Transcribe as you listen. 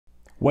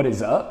What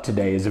is up?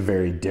 Today is a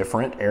very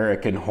different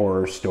Eric and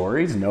Horror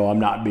Stories. No, I'm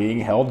not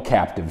being held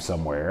captive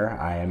somewhere.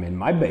 I am in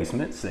my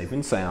basement, safe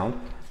and sound.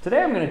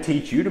 Today I'm going to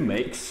teach you to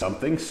make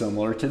something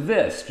similar to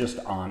this, just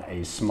on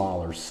a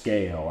smaller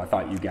scale. I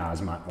thought you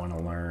guys might want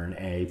to learn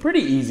a pretty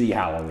easy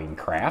Halloween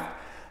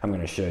craft. I'm going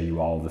to show you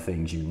all the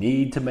things you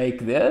need to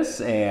make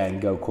this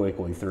and go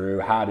quickly through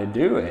how to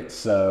do it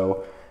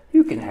so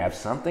you can have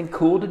something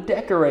cool to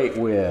decorate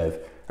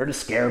with, or to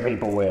scare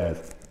people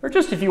with, or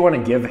just if you want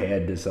to give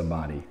head to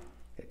somebody.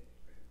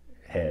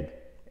 Head.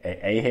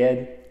 A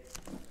head?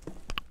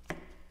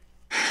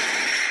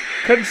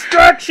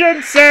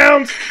 Construction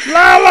sounds!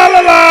 La la la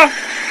la!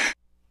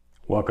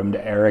 Welcome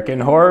to Eric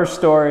and Horror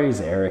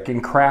Stories, Eric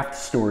and Craft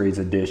Stories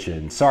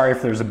edition. Sorry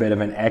if there's a bit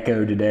of an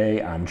echo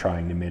today. I'm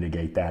trying to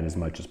mitigate that as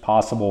much as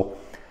possible.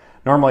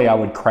 Normally I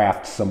would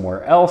craft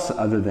somewhere else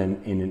other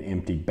than in an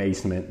empty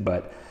basement,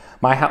 but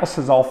my house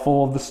is all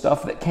full of the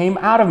stuff that came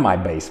out of my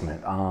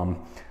basement.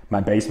 My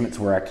basement's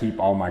where I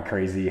keep all my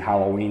crazy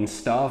Halloween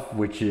stuff,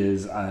 which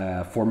is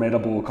a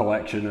formidable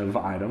collection of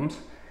items,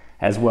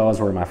 as well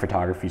as where my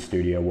photography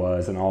studio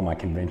was and all my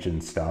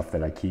convention stuff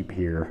that I keep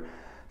here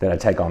that I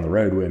take on the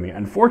road with me.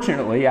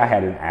 Unfortunately, I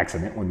had an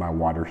accident with my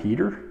water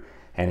heater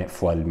and it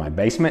flooded my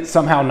basement,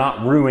 somehow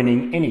not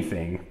ruining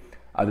anything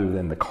other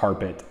than the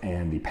carpet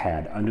and the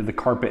pad under the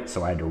carpet,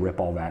 so I had to rip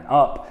all that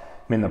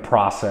up. I'm in the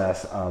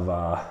process of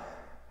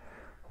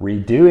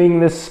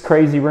redoing this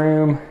crazy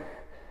room.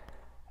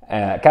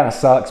 It kind of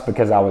sucks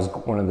because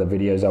one of the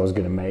videos I was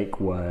going to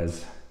make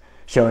was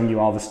showing you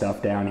all the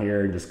stuff down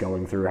here and just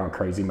going through how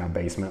crazy my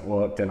basement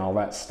looked and all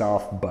that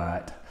stuff,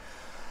 but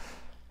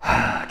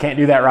I can't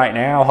do that right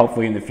now.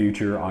 Hopefully in the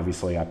future,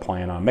 obviously I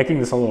plan on making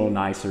this a little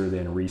nicer,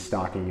 then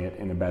restocking it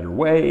in a better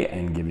way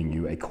and giving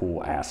you a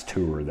cool ass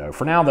tour though.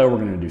 For now though, we're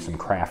going to do some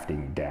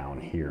crafting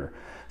down here.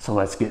 So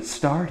let's get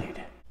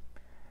started.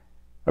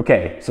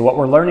 Okay, so what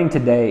we're learning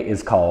today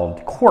is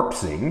called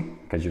corpsing,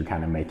 because you're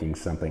kind of making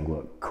something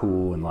look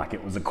cool and like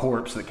it was a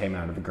corpse that came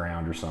out of the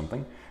ground or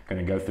something. I'm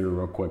going to go through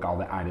real quick all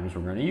the items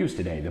we're going to use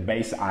today. The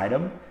base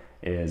item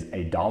is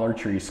a Dollar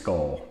Tree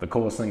skull. The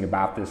coolest thing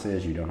about this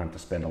is you don't have to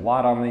spend a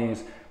lot on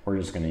these. We're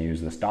just going to use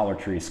this Dollar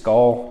Tree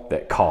skull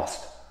that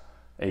cost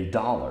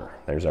 $1.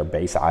 There's our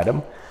base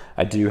item.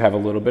 I do have a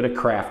little bit of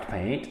craft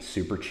paint,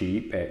 super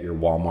cheap at your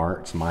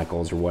Walmarts,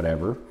 Michaels, or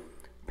whatever.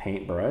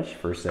 Paintbrush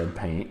for said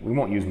paint. We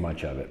won't use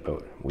much of it,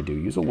 but we do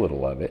use a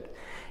little of it.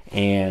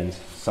 And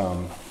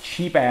some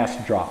cheap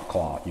ass drop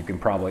cloth. You can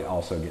probably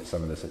also get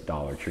some of this at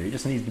Dollar Tree. It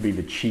just needs to be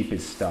the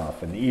cheapest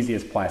stuff, and the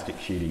easiest plastic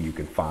sheeting you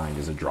can find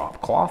is a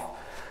drop cloth.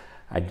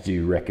 I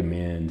do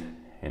recommend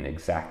an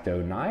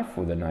X-Acto knife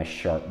with a nice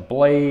sharp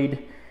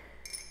blade.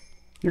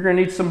 You're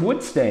gonna need some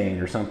wood stain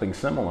or something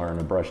similar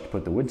and a brush to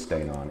put the wood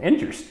stain on.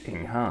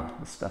 Interesting, huh?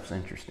 This stuff's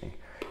interesting.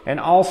 And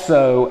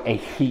also a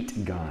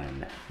heat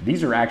gun.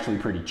 These are actually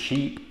pretty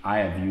cheap. I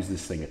have used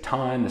this thing a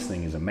ton. This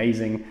thing is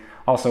amazing.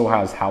 Also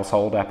has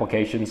household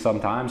applications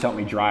sometimes. Help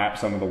me dry up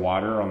some of the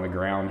water on the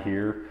ground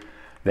here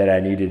that I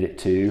needed it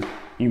to.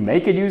 You may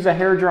could use a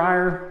hair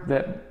dryer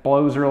that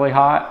blows really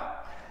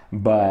hot,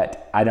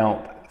 but I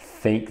don't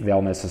think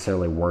they'll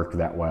necessarily work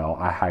that well.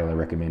 I highly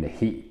recommend a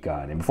heat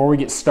gun. And before we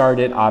get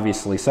started,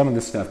 obviously some of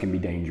this stuff can be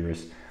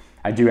dangerous.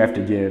 I do have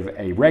to give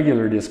a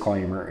regular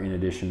disclaimer in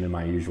addition to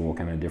my usual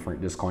kind of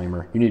different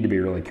disclaimer. You need to be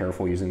really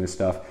careful using this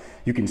stuff.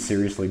 You can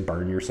seriously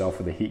burn yourself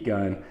with a heat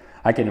gun.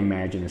 I can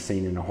imagine a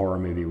scene in a horror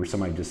movie where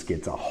somebody just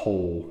gets a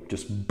hole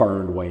just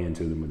burned way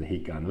into them with a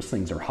heat gun. Those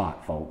things are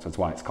hot, folks. That's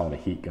why it's called a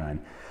heat gun.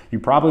 You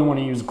probably want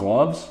to use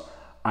gloves.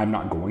 I'm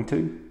not going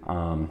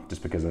to,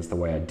 just because that's the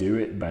way I do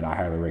it, but I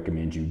highly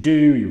recommend you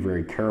do. You're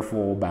very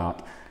careful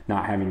about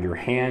not having your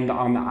hand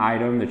on the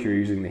item that you're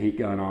using the heat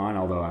gun on,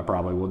 although I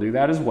probably will do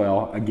that as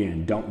well.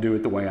 Again, don't do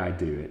it the way I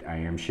do it. I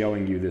am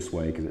showing you this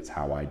way because it's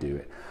how I do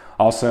it.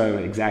 Also,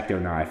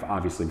 X-Acto knife,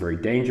 obviously very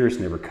dangerous,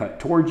 never cut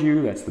towards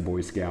you. That's the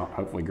Boy Scout,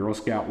 hopefully Girl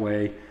Scout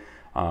way.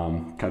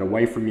 Cut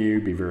away from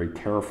you, be very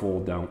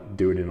careful. Don't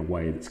do it in a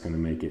way that's gonna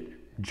make it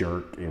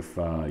jerk if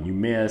you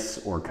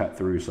miss or cut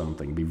through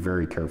something. Be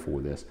very careful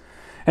with this.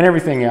 And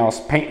everything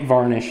else, paint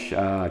varnish,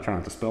 try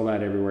not to spill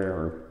that everywhere,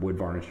 or wood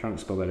varnish, try not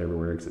to spill that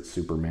everywhere because it's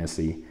super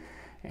messy.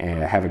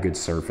 And have a good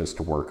surface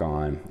to work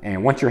on.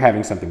 And once you're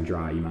having something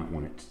dry, you might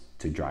want it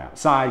to dry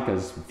outside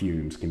because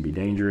fumes can be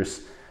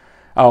dangerous.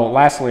 Oh,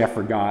 lastly, I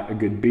forgot, a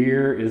good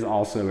beer is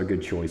also a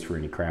good choice for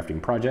any crafting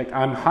project.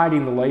 I'm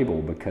hiding the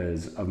label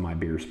because of my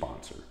beer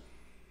sponsor.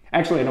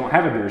 Actually, I don't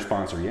have a beer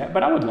sponsor yet,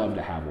 but I would love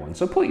to have one.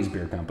 So please,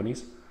 beer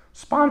companies,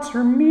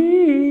 sponsor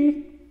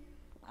me.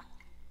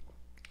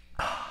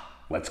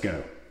 Let's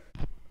go.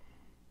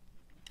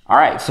 All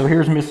right, so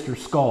here's Mr.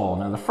 Skull.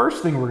 Now, the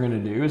first thing we're gonna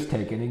do is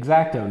take an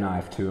X-Acto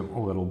knife to him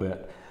a little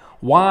bit.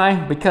 Why?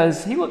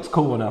 Because he looks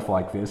cool enough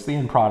like this. The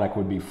end product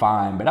would be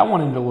fine, but I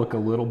want him to look a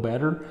little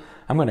better.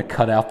 I'm gonna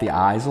cut out the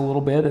eyes a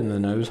little bit and the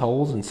nose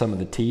holes and some of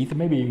the teeth, and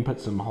maybe even put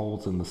some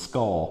holes in the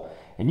skull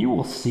And you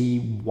will see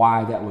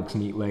why that looks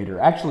neat later.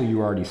 Actually,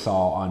 you already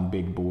saw on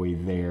Big Boy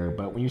there,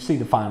 but when you see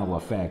the final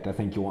effect, I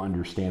think you'll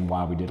understand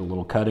why we did a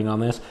little cutting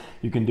on this.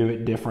 You can do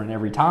it different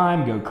every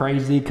time, go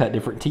crazy, cut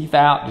different teeth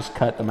out, just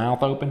cut the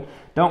mouth open.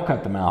 Don't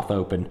cut the mouth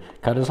open.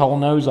 Cut his whole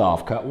nose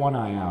off, cut one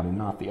eye out and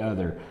not the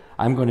other.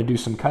 I'm going to do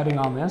some cutting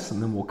on this,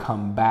 and then we'll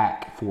come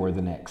back for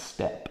the next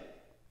step.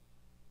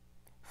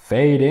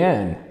 Fade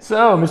in.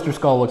 So Mr.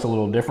 Skull looks a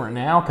little different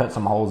now. Cut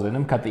some holes in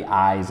him, cut the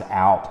eyes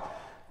out.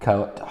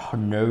 Cut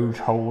nose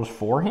holes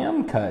for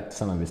him, cut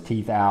some of his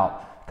teeth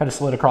out, cut a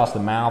slit across the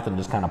mouth and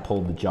just kind of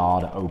pulled the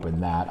jaw to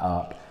open that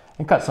up,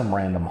 and cut some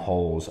random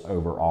holes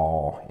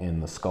overall in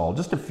the skull.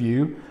 Just a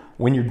few.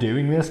 When you're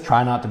doing this,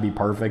 try not to be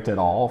perfect at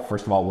all.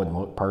 First of all, it wouldn't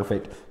look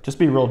perfect. Just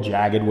be real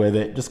jagged with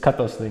it. Just cut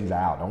those things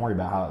out. Don't worry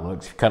about how it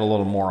looks. If you cut a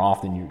little more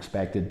off than you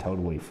expected,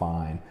 totally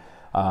fine.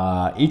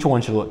 Each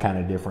one should look kind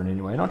of different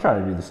anyway. Don't try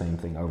to do the same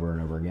thing over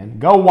and over again.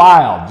 Go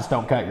wild. Just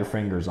don't cut your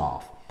fingers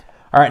off.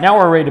 All right, now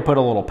we're ready to put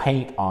a little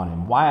paint on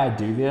him. Why I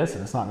do this,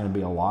 and it's not going to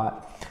be a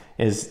lot,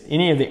 is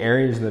any of the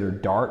areas that are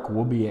dark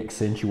will be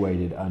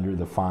accentuated under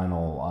the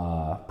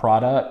final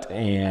product,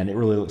 and it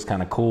really looks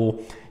kind of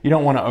cool. You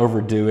don't want to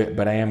overdo it,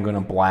 but I am going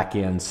to black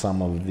in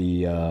some of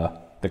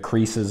the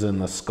creases in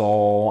the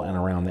skull and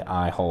around the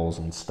eye holes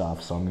and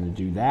stuff. So I'm going to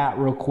do that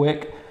real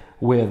quick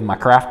with my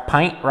craft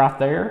paint right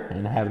there,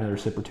 and have another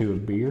sip or two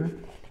of beer,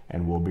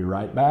 and we'll be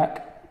right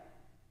back.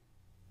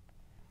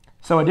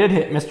 So I did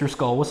hit Mr.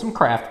 Skull with some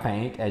craft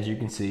paint, as you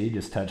can see,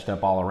 just touched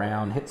up all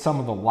around. Hit some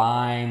of the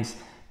lines,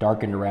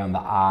 darkened around the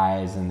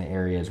eyes and the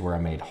areas where I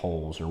made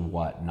holes or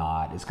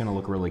whatnot. It's gonna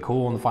look really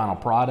cool in the final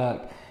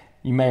product.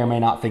 You may or may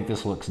not think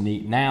this looks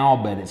neat now,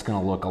 but it's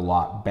gonna look a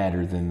lot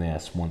better than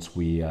this once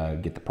we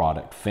get the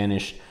product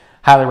finished.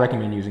 Highly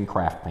recommend using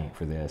craft paint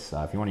for this.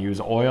 If you wanna use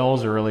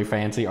oils or really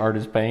fancy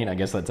artist paint, I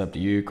guess that's up to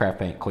you. Craft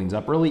paint cleans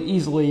up really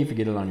easily. If you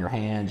get it on your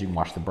hands, you can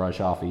wash the brush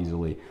off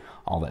easily.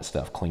 All that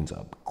stuff cleans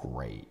up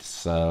great.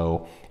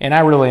 So, and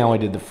I really only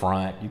did the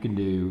front. You can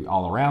do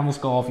all around the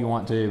skull if you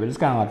want to, but it's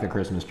kind of like the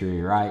Christmas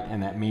tree, right?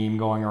 And that meme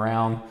going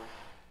around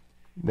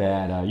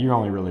that you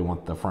only really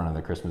want the front of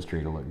the Christmas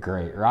tree to look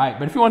great, right?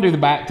 But if you want to do the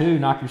back too,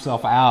 knock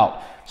yourself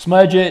out.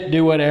 Smudge it,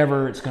 do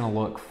whatever, it's going to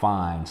look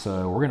fine.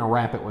 So we're going to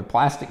wrap it with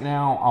plastic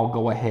now. I'll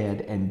go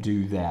ahead and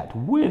do that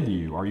with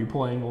you. Are you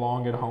playing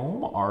along at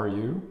home? Are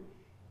you?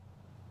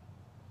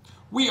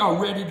 We are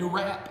ready to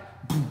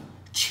wrap. Boom,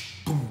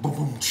 boom, boom,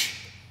 boom.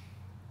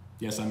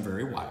 Yes, I'm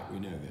very white, we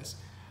know this.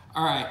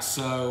 All right,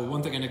 so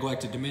one thing I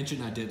neglected to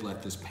mention, I did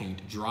let this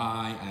paint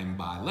dry, and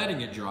by letting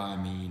it dry, I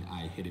mean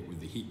I hit it with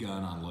the heat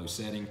gun on low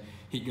setting.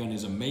 Heat gun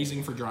is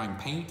amazing for drying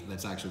paint.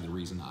 That's actually the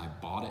reason I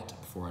bought it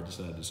before I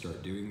decided to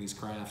start doing these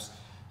crafts.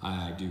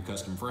 I do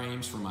custom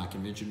frames for my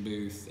convention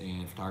booth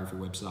and photography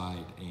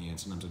website, and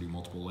sometimes I do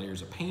multiple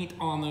layers of paint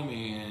on them,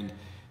 and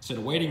instead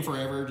of waiting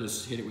forever,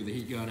 just hit it with the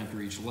heat gun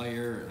after each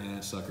layer, and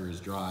that sucker is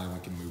dry, and we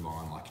can move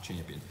on like a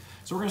champion.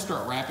 So we're gonna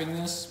start wrapping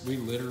this. We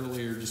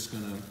literally are just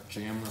gonna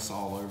jam this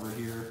all over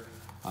here.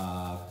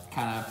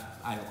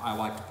 I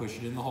like to push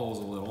it in the holes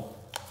a little.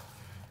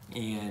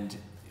 And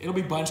it'll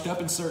be bunched up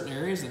in certain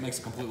areas that makes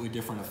a completely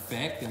different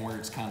effect than where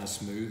it's kind of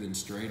smooth and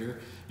straighter.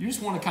 You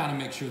just wanna kind of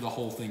make sure the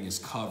whole thing is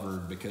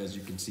covered because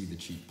you can see the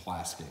cheap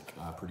plastic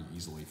pretty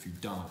easily if you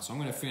don't. So I'm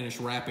gonna finish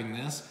wrapping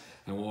this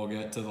and we'll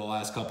get to the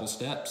last couple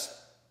steps.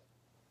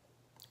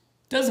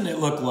 Doesn't it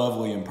look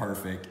lovely and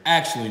perfect?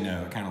 Actually,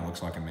 no, it kind of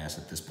looks like a mess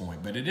at this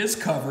point, but it is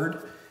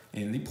covered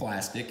in the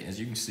plastic. As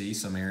you can see,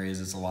 some areas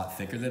it's a lot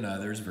thicker than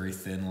others, very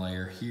thin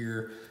layer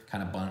here,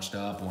 kind of bunched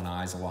up. One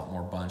eye's a lot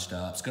more bunched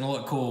up. It's gonna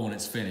look cool when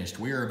it's finished.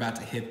 We are about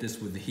to hit this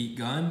with the heat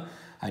gun.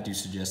 I do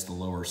suggest the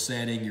lower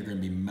setting. You're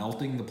gonna be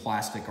melting the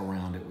plastic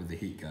around it with the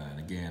heat gun.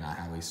 Again, I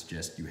highly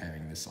suggest you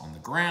having this on the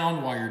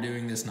ground while you're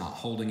doing this, not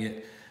holding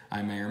it.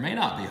 I may or may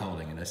not be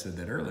holding it. I said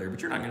that earlier,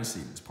 but you're not gonna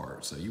see this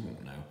part, so you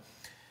won't know.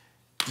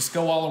 Just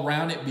go all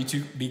around it.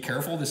 Be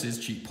careful. This is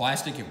cheap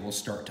plastic. It will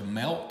start to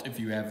melt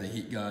if you have the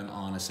heat gun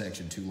on a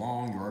section too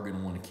long. You are going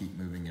to want to keep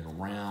moving it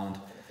around.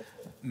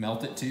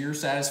 Melt it to your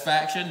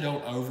satisfaction.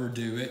 Don't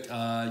overdo it.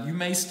 You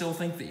may still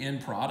think the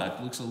end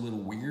product looks a little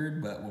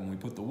weird, but when we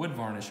put the wood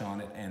varnish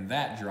on it and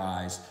that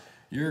dries,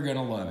 you're going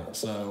to love it.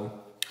 So,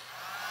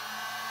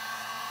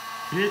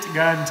 heat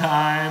gun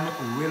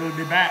time. We'll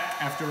be back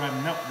after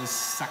I melt this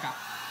sucker.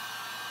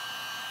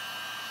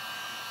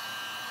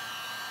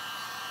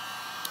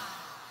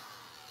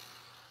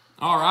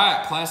 All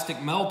right, plastic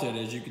melted.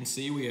 As you can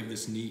see, we have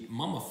this neat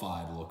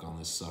mummified look on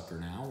this sucker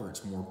now where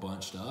it's more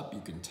bunched up,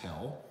 you can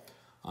tell.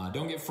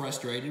 Don't get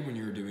frustrated when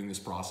you're doing this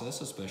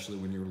process, especially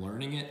when you're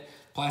learning it.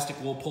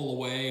 Plastic will pull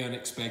away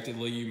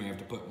unexpectedly. You may have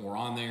to put more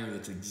on there.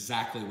 That's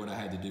exactly what I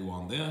had to do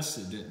on this.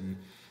 It didn't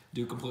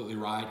do completely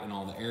right in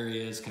all the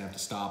areas. Kind of have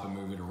to stop and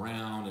move it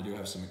around. I do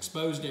have some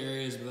exposed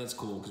areas, but that's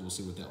cool because we'll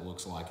see what that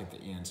looks like at the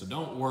end. So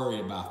don't worry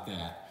about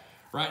that.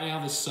 Right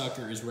now, this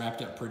sucker is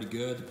wrapped up pretty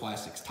good. The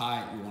plastic's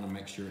tight. You want to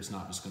make sure it's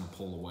not just going to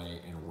pull away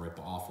and rip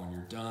off when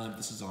you're done.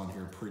 This is on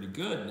here pretty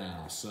good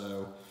now.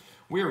 So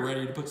we are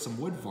ready to put some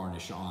wood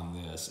varnish on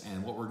this.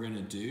 And what we're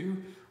gonna do,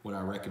 what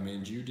I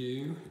recommend you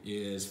do,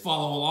 is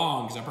follow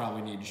along, because I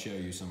probably need to show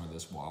you some of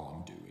this while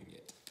I'm doing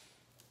it.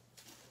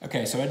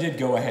 Okay, so I did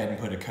go ahead and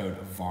put a coat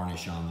of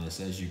varnish on this.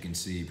 As you can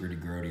see, pretty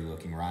grody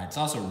looking, right? It's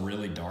also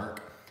really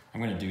dark.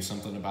 I'm gonna do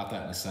something about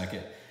that in a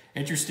second.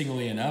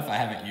 Interestingly enough, I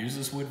haven't used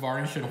this wood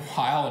varnish in a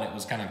while, and it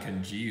was kind of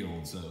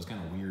congealed, so it was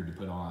kind of weird to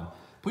put on.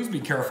 Please be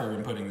careful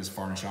when putting this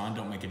varnish on.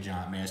 Don't make a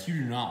giant mess. You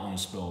do not want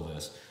to spill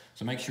this.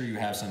 So make sure you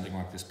have something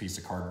like this piece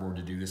of cardboard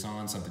to do this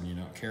on, something you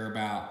don't care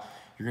about.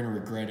 You're gonna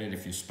regret it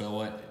if you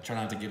spill it. Try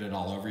not to get it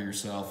all over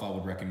yourself. I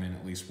would recommend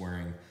at least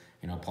wearing,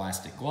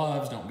 plastic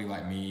gloves. Don't be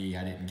like me.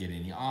 I didn't get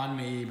any on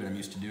me, but I'm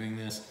used to doing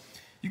this.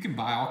 You can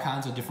buy all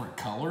kinds of different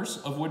colors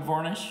of wood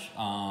varnish.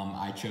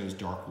 I chose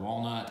dark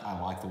walnut. I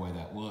like the way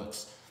that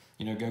looks.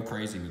 Go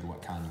crazy with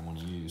what kind you want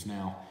to use.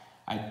 Now,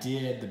 I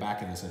did, the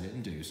back of this I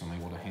didn't do, so I'm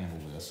able to handle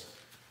this.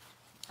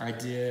 I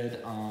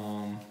did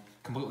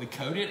completely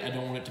coat it. I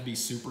don't want it to be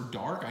super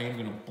dark. I am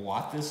gonna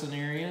blot this in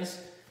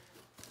areas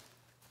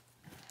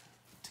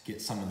to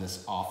get some of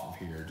this off of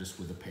here just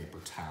with a paper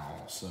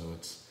towel. So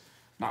it's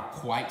not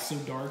quite so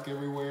dark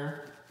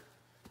everywhere.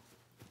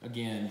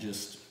 Again,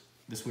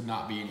 this would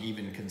not be an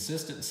even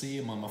consistency,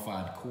 a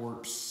mummified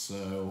corpse,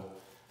 so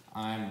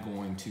I'm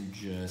going to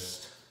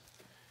just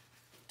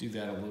do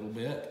that a little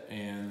bit,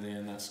 and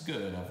then that's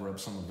good. I've rubbed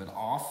some of it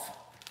off.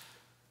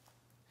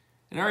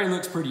 It already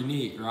looks pretty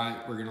neat, right?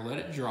 We're gonna let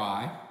it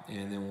dry,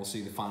 and then we'll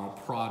see the final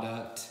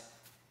product.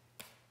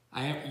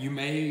 You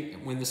may,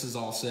 when this is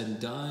all said and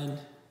done,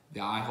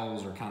 the eye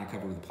holes are kind of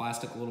covered with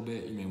plastic a little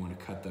bit. You may want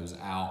to cut those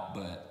out,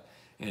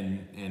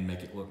 and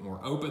make it look more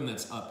open.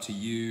 That's up to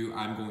you.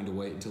 I'm going to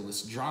wait until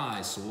this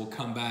dries, so we'll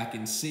come back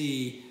and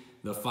see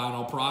the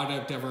final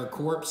product of our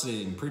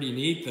corpsing. Pretty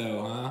neat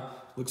though, huh?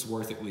 Looks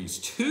worth at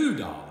least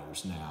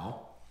 $2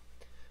 now.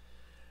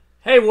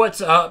 Hey,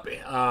 what's up?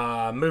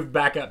 Moved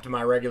back up to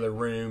my regular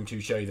room to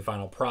show you the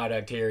final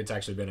product here. It's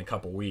actually been a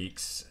couple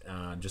weeks.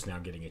 I'm just now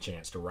getting a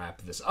chance to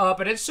wrap this up,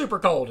 and it's super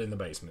cold in the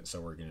basement,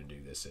 so we're going to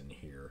do this in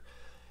here.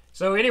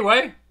 So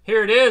anyway,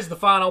 here it is, the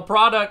final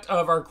product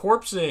of our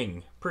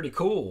corpsing. Pretty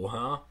cool,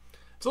 huh?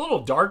 It's a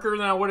little darker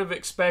than I would have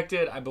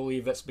expected. I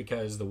believe that's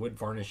because the wood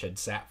varnish had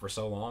sat for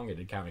so long, it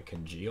had kind of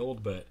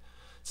congealed, but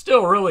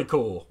still really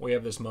cool. We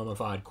have this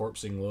mummified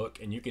corpsing look,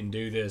 and you can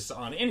do this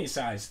on any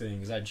size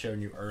things I'd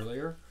shown you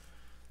earlier.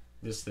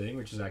 This thing,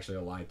 which is actually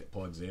a light that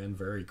plugs in,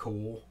 very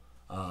cool.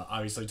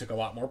 Obviously took a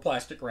lot more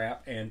plastic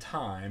wrap and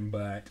time,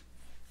 but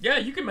yeah,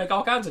 you can make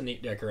all kinds of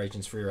neat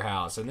decorations for your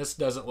house, and this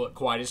doesn't look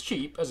quite as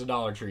cheap as a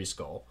Dollar Tree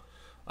skull.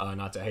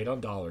 Not to hate on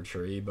Dollar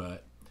Tree,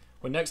 but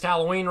when next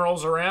Halloween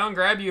rolls around,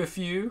 grab you a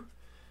few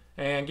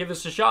and give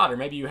this a shot, or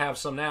maybe you have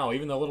some now.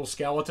 Even the little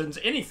skeletons,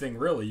 anything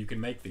really you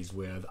can make these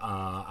with.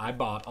 I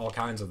bought all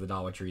kinds of the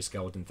Dollar Tree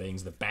skeleton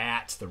things, the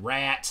bats, the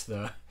rats,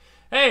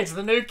 hey, it's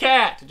the new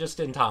cat, just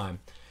in time.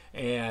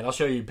 And I'll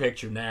show you a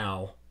picture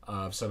now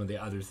of some of the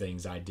other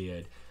things I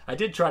did. I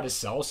did try to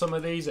sell some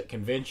of these at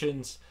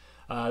conventions.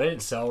 They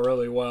didn't sell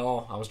really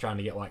well. I was trying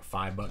to get like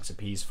 $5 a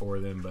piece for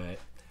them, but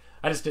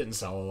I just didn't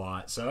sell a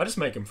lot. So I just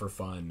make them for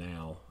fun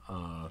now.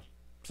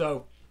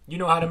 So you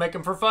know how to make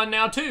them for fun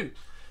now too.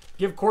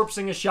 Give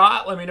corpsing a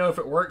shot. Let me know if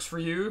it works for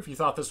you. If you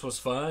thought this was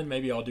fun,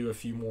 maybe I'll do a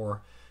few more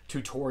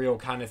tutorial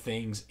kind of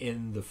things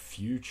in the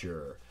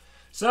future.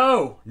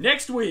 So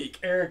next week,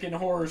 Eric and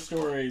Horror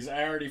Stories.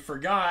 I already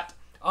forgot.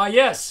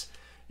 Yes,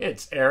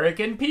 it's Eric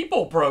and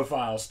People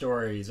Profile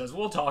Stories, as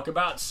we'll talk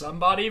about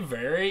somebody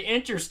very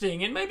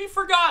interesting and maybe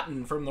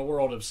forgotten from the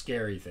world of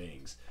scary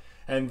things.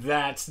 And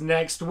that's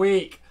next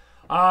week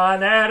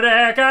on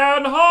Eric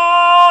and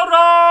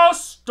Horror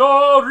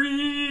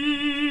Stories.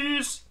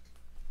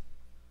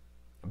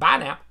 Bye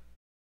now.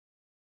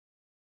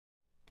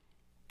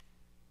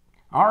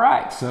 All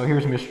right, so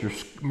here's Mr.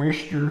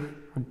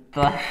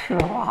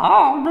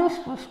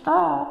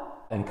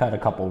 and cut a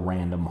couple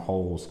random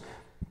holes.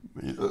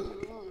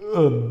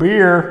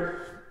 Beer.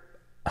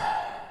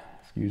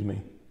 Excuse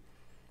me.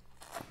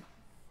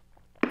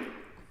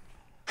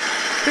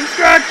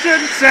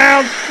 Construction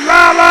sounds,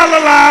 la la la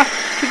la.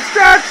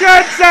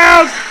 Construction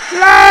sounds,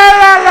 la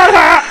la la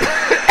la.